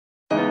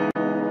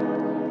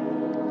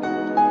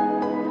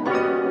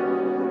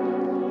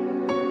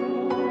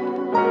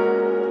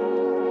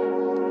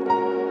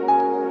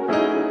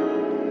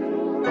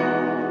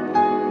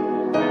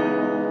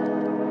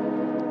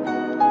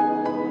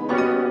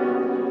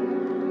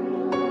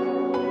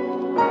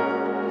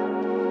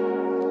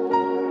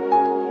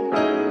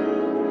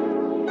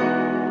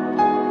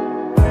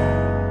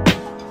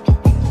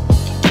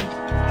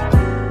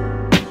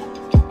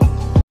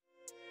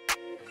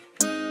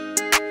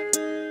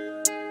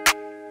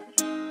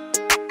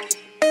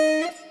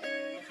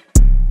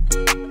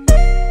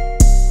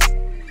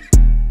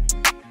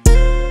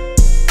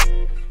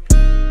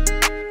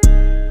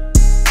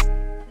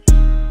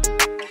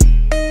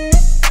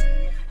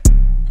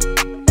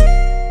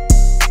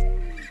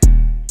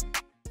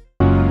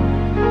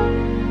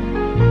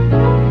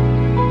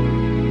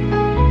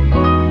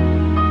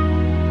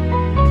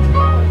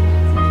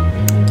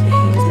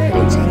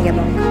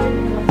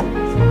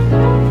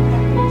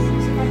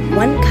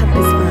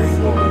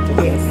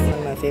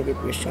favorite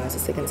restaurants. The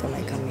second time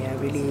I come here,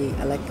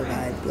 I like the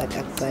vibe. Like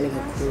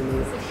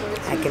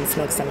I can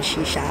smoke some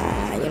shisha.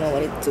 You know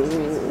what it do?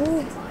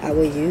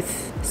 Our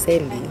youth,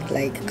 same me.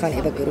 Like can't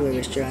ever go to a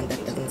restaurant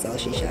that doesn't sell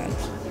shisha.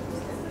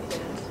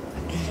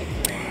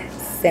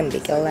 Same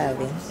big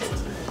loving.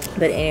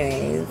 But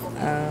anyways,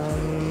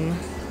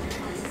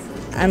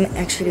 I'm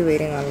actually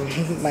waiting on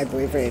my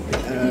boyfriend.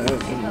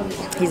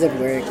 He's at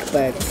work,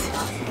 but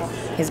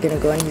he's gonna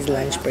go on his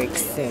lunch break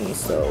soon,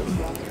 so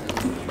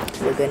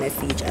we're gonna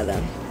see each other.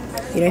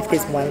 You know, if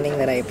there's one thing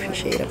that I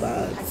appreciate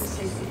about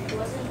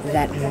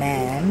that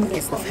man,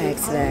 is the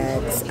fact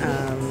that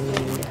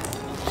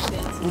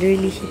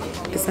really,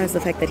 besides the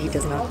fact that he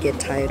does not get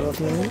tired of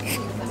me,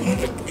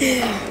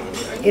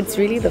 it's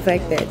really the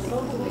fact that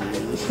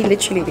he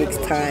literally makes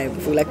time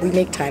for, like, we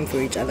make time for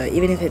each other,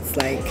 even if it's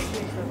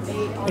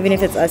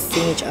us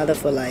seeing each other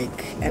for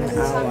like an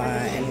hour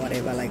and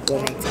whatever, like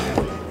we'll make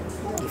time.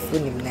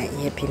 Like,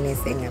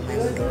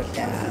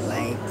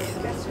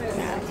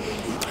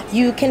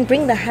 you can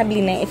bring the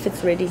habli now if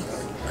it's ready.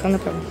 No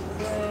problem.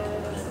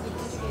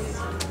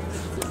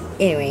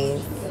 Anyway,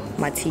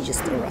 my tea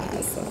just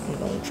arrived, so I'm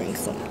gonna drink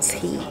some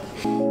tea.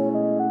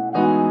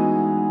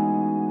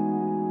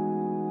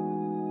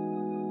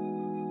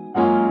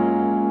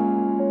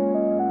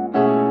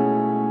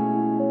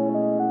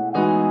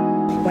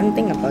 One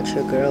thing about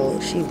your girl,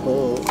 she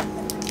will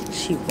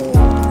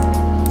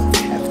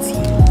have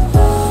tea.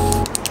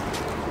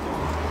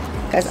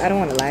 Guys, I don't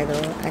want to lie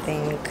though, I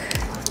think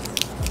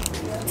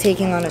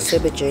taking on a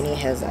sober journey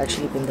has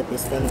actually been the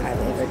best thing I've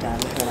ever done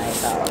for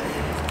myself.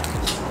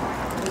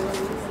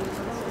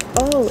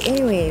 Oh,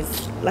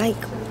 anyways, like,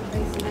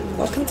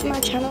 welcome to my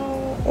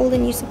channel, all the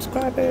new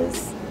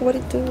subscribers. What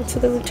it do to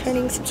the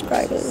returning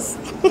subscribers?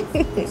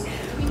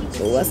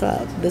 What's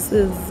up? This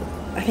is,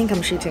 I think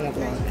I'm shooting a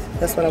vlog.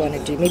 That's what I want to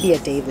do. Maybe a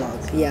day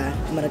vlog. Yeah,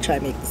 I'm gonna try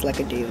and make this like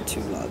a day or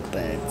two vlog.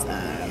 But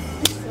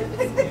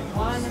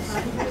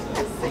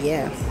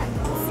yeah,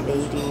 this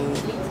lady.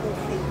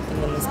 And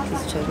then this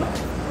piece of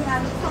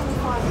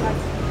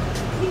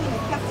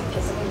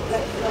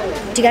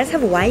do you guys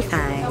have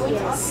Wi-Fi?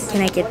 Yes.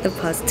 Can I get the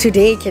password?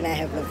 Today, can I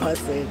have the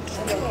password?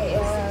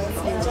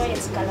 Enjoy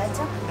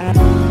escalator.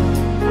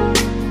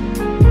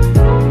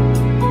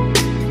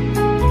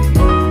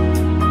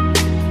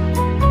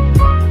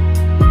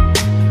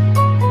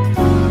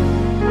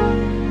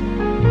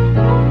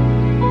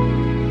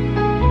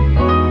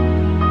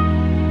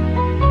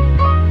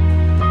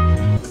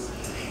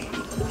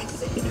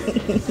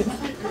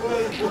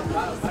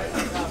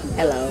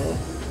 Hello.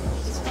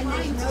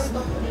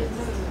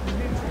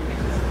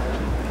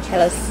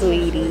 Hello,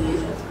 sweetie.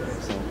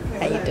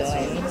 How you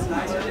doing?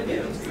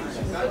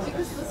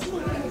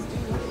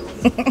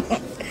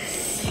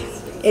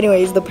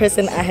 Anyways, the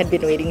person I had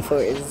been waiting for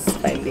is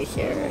finally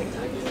here.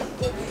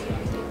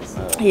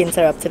 He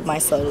interrupted my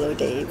solo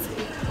date.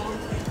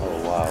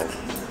 Oh wow.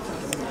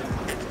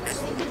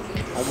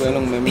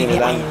 Baby,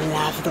 I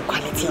love the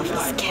quality of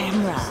this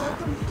camera.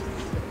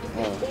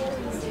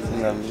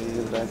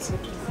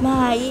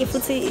 My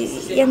futhi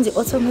yenza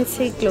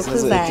automatic look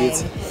design,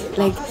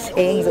 like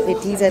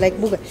ngizo-editha like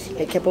buka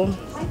like yabo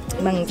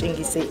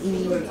mangitshengise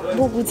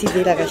buka ukuthi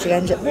vela kahle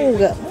kanje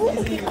buka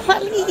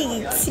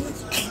quality.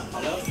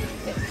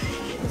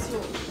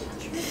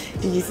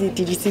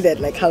 Did you see that,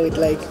 like how it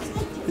like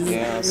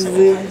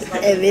zoomed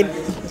and then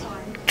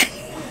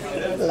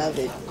love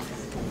it.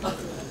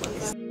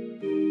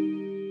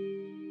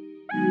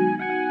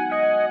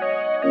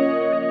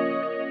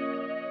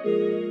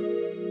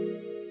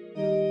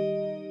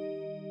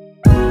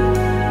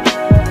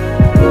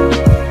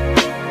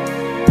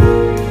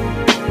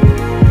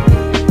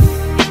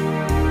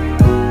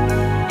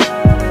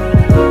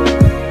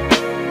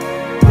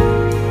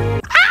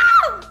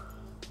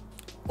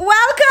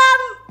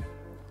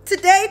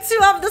 Day 2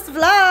 of this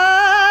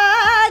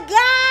vlog.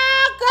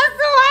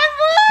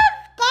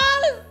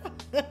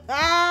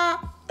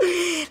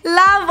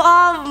 Love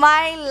of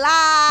my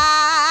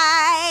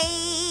life.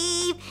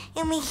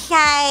 Yumi.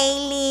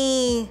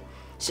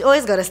 She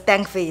always got a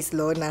stank face,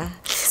 Lona.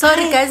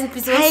 Sorry guys, if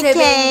it's also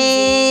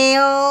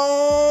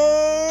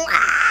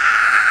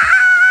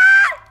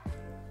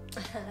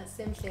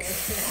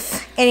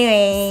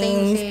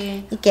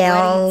Anyway,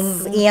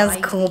 girls, ears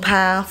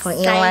Cooper for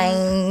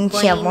Elaine.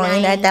 She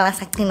avoided that I was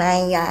acting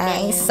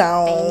like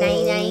so.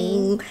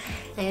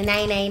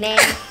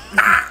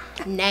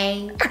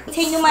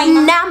 Tell you my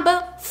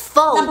number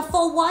 4. Number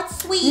 4 what,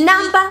 sweet?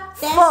 Number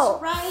 4.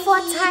 That's right.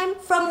 4-time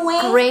From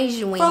where?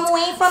 graduate.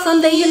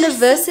 From the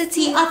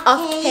University of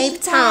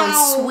Cape Town,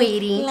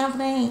 sweetie.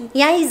 Lovely.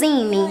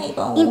 Yaizini.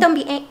 Então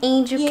be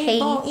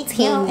educated.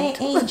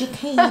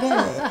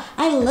 Educated.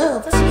 I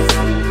love to.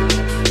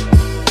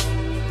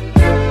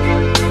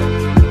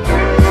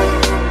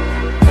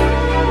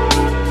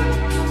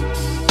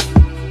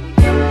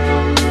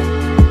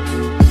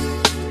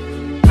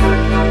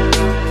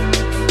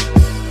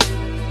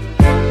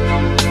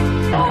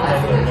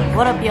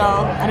 What up,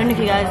 y'all? I don't know if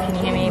you guys can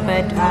hear me,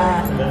 but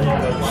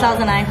Charles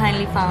and I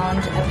kindly found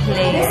a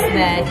place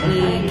that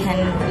we can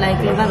like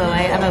live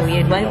other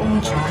weird. Why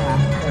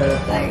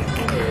like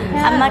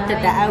I'm not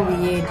that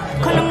weird.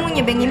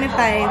 Konomunye bengime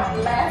by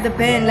the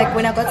pen like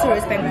when I got to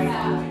respect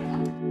right.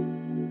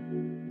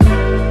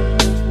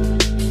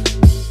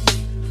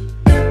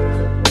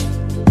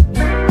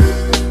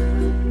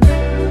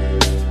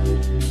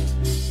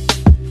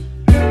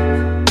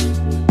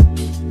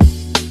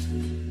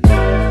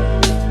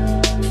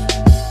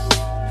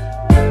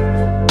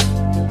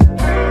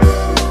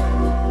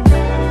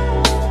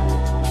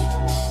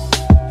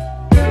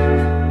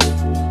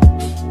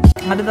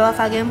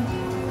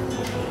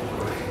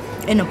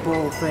 In a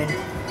bowl, friend.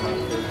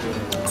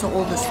 So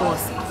all the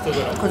sauce,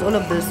 because all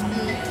of this,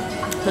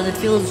 because it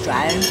feels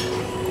dry,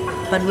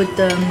 but with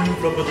the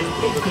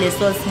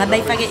sauce, I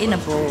it in a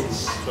bowl,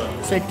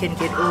 so it can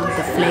get all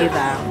the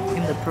flavor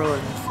in the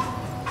prawns.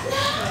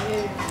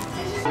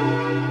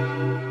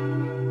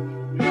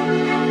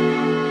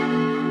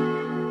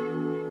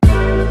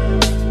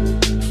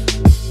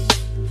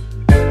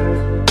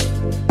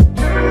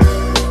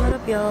 What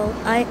up, y'all?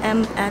 I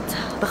am at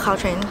the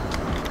Gautrain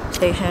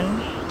station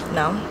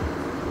now.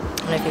 I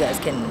don't know if you guys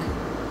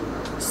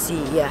can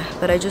see, yeah,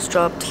 but I just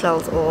dropped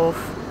Charles off.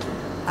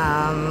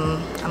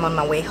 I'm on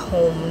my way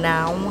home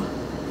now.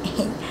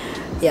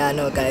 Yeah,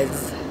 no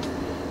guys,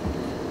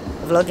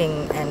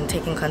 vlogging and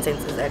taking content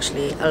is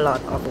actually a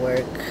lot of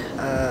work.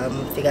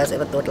 If you guys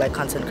ever thought like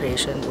content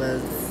creation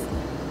was,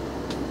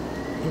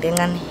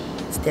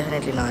 it's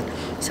definitely not.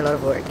 It's a lot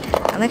of work.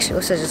 I'm actually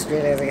also just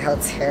realizing how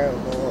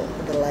terrible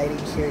the lighting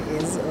here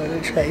is. I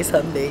want to try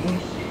something.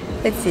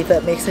 Let's see if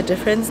that makes a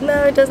difference.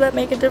 No, does that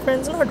make a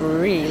difference? Not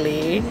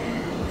really.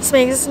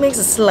 This makes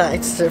a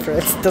slight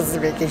difference.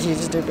 Doesn't make a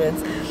huge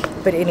difference.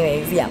 But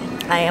anyways, yeah,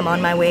 I am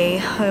on my way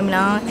home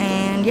now,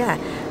 and yeah,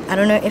 I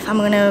don't know if I'm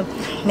gonna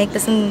make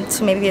this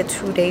into maybe a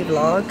 2-day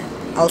vlog.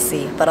 I'll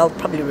see, but I'll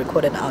probably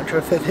record an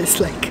outro for this,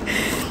 like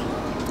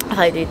if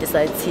I do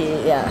decide to,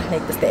 yeah,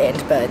 make this the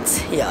end.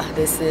 But yeah,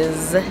 this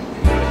is,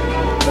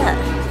 yeah,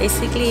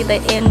 basically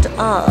the end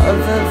of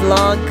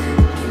vlog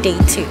day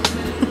 2.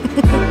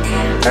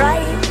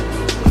 Right,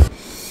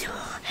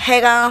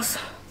 hey guys,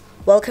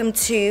 welcome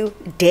to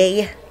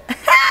day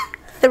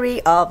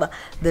 3 of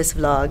this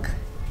vlog.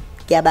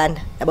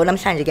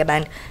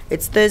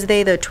 It's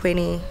Thursday the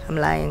 20, I'm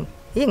lying,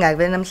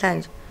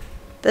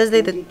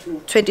 Thursday the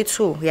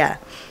 22, yeah,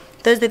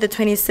 Thursday the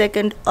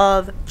 22nd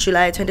of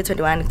July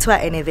 2021.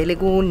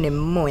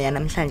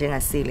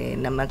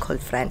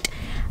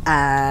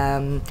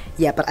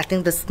 Yeah, but I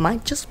think this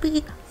might just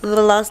be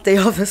the last day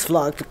of this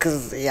vlog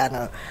because, yeah,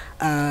 no,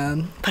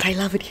 but I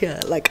love it here.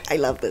 Like, I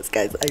love this,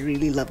 guys. I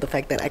really love the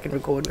fact that I can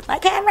record with my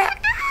camera.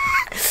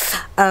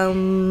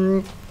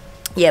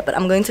 Yeah, but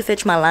I'm going to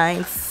fetch my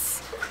lines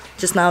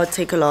just now at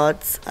Take a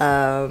Lot.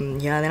 Yeah,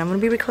 then I'm gonna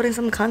be recording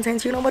some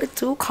content. You know what to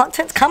do.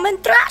 Content's coming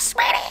through,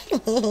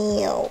 sweetie.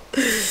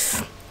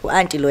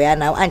 Auntie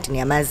Loyana, Auntie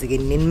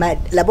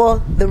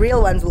Labo, the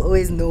real ones will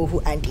always know who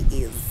Auntie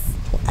is.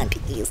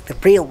 Auntie is the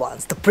real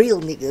ones, the real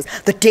niggas,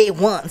 the day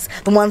ones,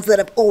 the ones that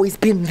have always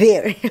been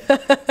there.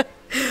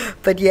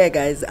 But yeah,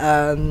 guys,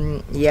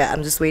 yeah,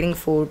 I'm just waiting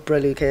for Bro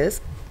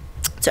Lucas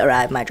to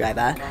arrive, my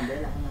driver,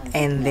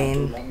 and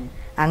then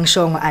ang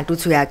shong antu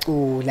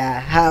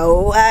tuyacula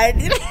how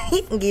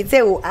ngithe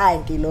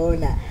u-auntie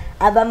lona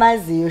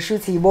abamaziyo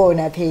shuthi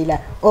ibona phela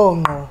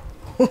onqo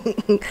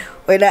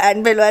wena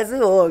anibelwazi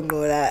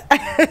onqo la.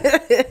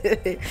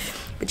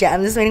 But yeah,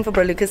 I'm just waiting for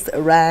Bro Lucas to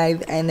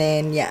arrive, and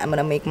then yeah, I'm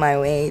gonna make my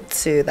way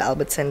to the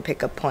Alberton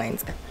pickup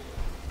point.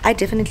 I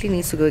definitely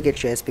need to go get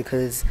dressed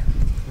because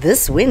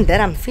this wind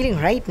that I'm feeling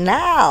right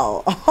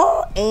now,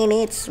 oh, ain't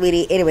it,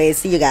 sweetie? Anyway,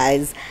 see you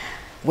guys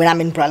when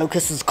I'm in Bro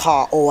Lucas's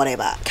car or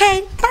whatever.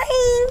 Okay, bye.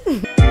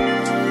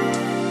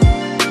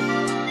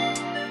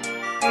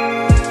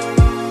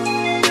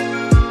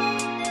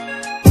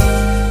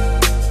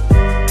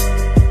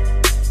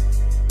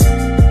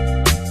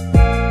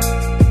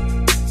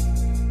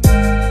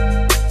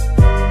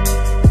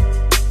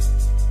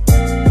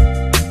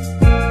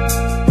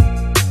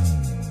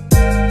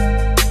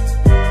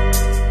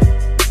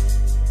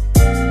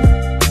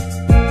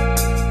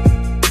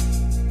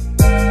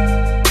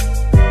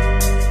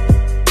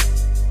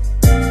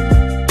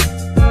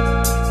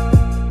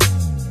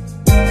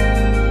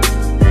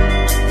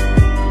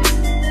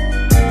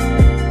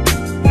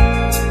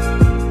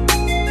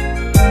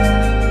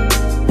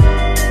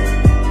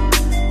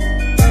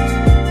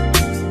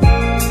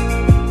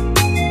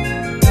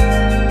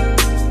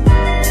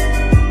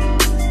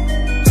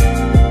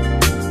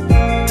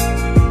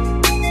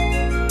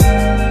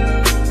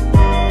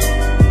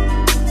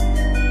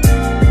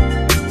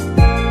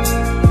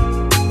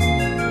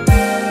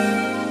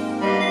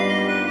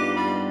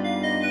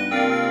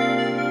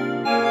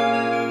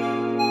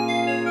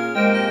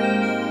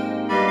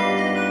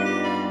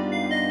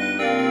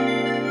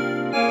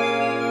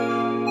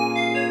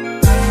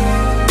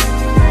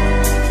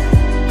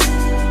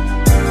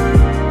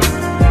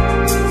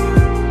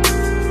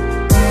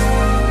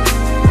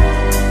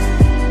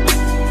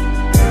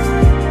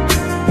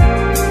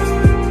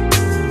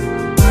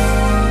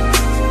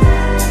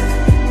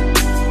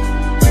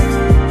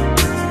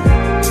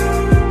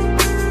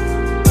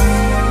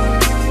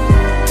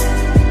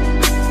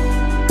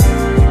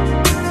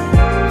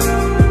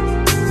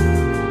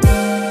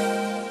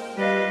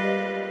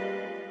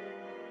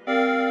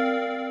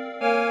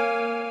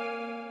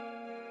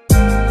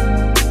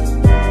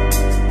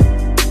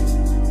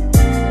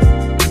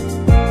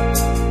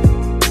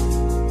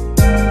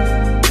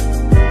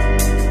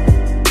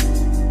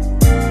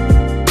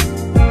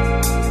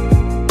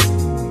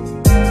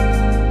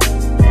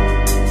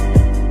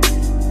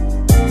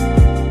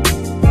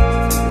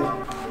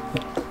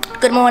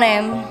 Good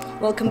morning.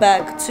 Welcome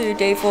back to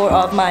day 4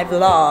 of my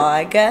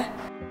vlog.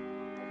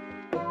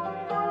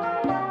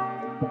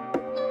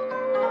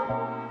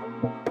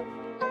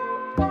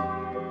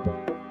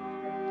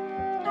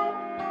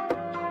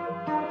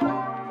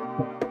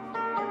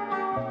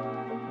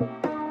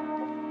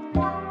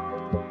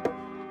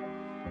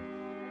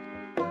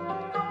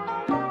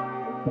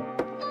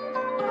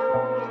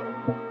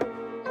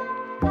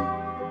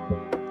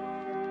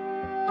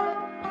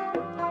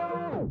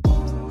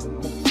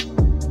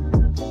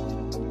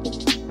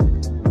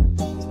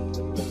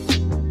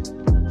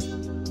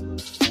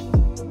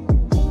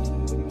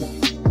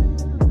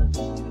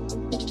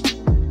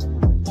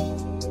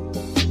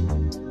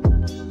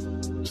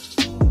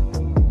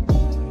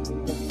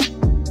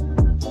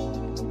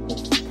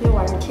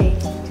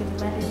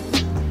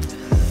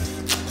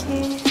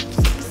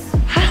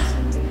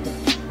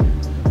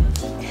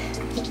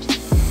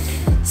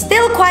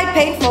 Still quite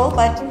painful,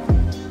 but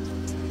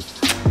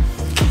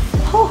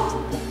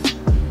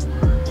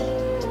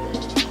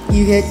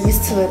you get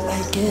used to it,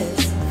 I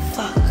guess.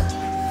 Fuck.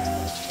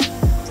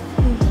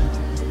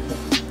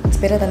 It's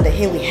better than the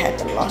hair we had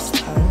the last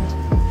time.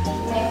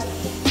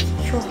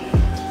 Sure.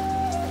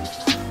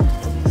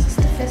 Just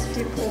the first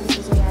few pulls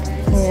was alright.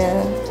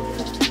 Yeah.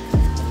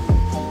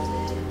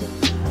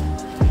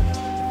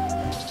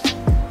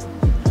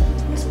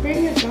 Just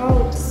bring your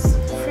dogs,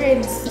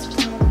 friends, to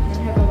come and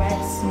have a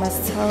wax.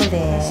 Must tell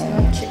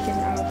them. Not chicken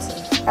out.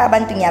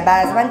 Abantu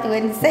ngiyabazi, abantu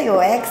when say you're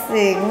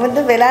waxing,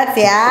 umuntu vele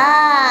athi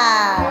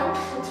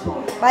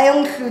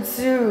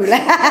bayongihluthula.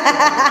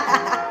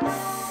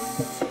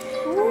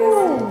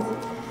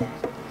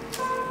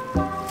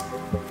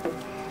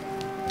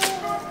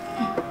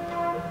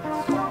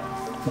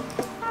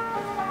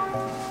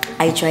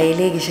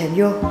 Ayijwayeleki nje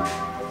yo.